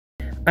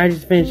I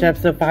just finished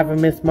episode 5 of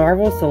Ms.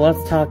 Marvel, so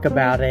let's talk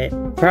about it.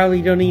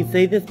 Probably don't need to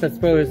say this, but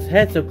spoilers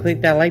ahead, so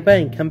click that like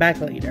button and come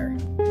back later.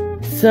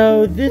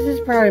 So, this is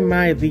probably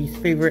my least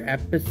favorite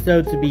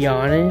episode, to be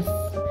honest.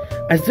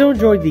 I still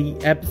enjoyed the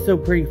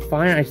episode pretty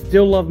fine. I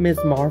still love Ms.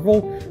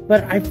 Marvel,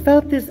 but I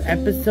felt this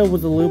episode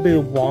was a little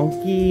bit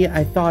wonky.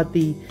 I thought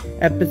the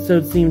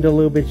episode seemed a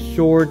little bit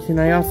short,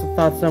 and I also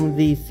thought some of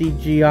the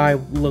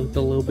CGI looked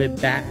a little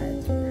bit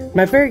bad.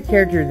 My favorite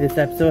character in this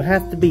episode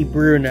has to be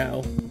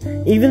Bruno.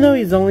 Even though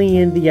he's only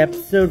in the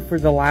episode for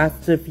the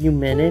last few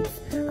minutes,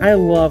 I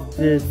love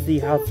to see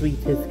how sweet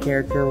his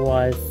character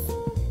was.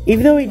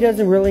 Even though he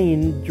doesn't really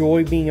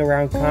enjoy being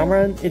around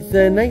Kamran, it's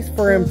nice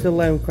for him to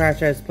let him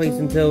crash at his place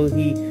until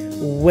he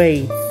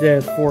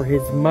waits for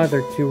his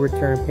mother to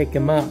return and pick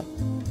him up.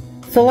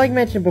 So like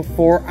mentioned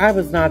before, I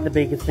was not the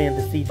biggest fan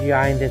of the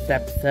CGI in this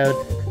episode.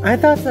 I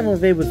thought some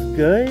of it was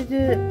good.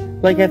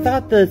 Like, I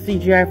thought the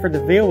CGI for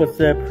the veil was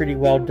pretty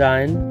well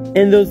done.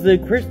 And those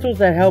crystals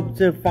that helped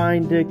to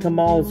find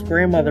Kamala's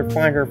grandmother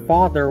find her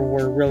father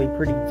were really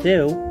pretty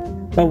too.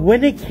 But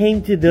when it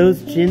came to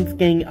those Jinns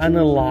getting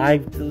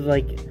unalived,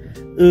 like,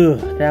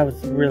 ugh, that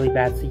was really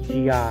bad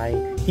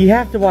CGI. You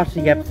have to watch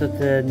the episode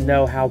to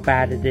know how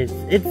bad it is.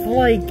 It's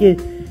like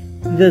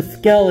the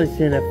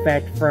skeleton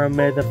effect from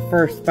the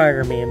first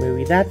Spider-Man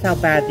movie. That's how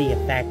bad the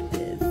effect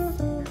is.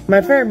 My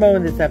favorite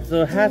moment in this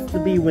episode has to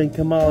be when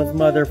Kamala's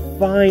mother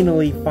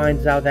finally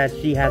finds out that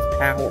she has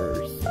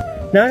powers.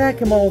 Now that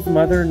Kamala's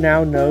mother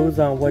now knows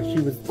on what she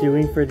was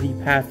doing for the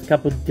past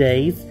couple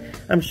days,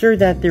 I'm sure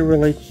that their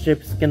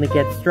relationship is gonna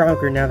get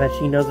stronger now that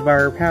she knows about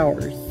her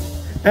powers.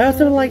 I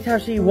also liked how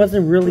she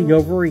wasn't really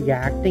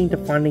overreacting to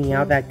finding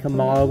out that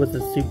Kamala was a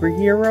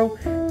superhero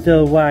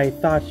to what I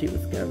thought she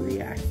was gonna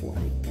react like.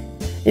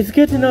 It's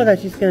good to know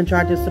that she's gonna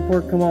try to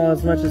support Kamala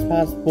as much as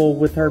possible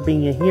with her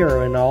being a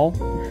hero and all.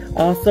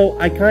 Also,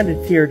 I kinda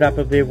teared up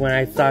a bit when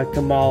I saw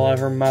Kamala,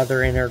 her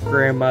mother, and her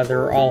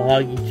grandmother all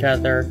hug each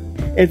other.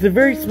 It's a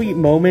very sweet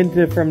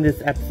moment from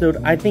this episode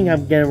I think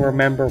I'm gonna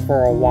remember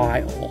for a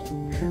while.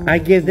 I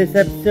give this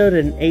episode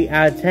an 8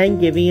 out of 10,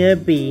 giving it a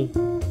B.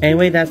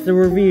 Anyway, that's the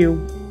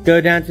review. Go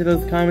down to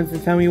those comments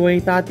and tell me what you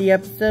thought of the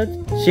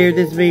episode. Share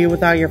this video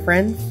with all your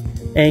friends.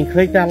 And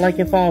click that like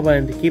and follow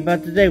button to keep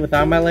up to date with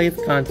all my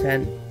latest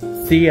content.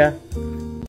 See ya.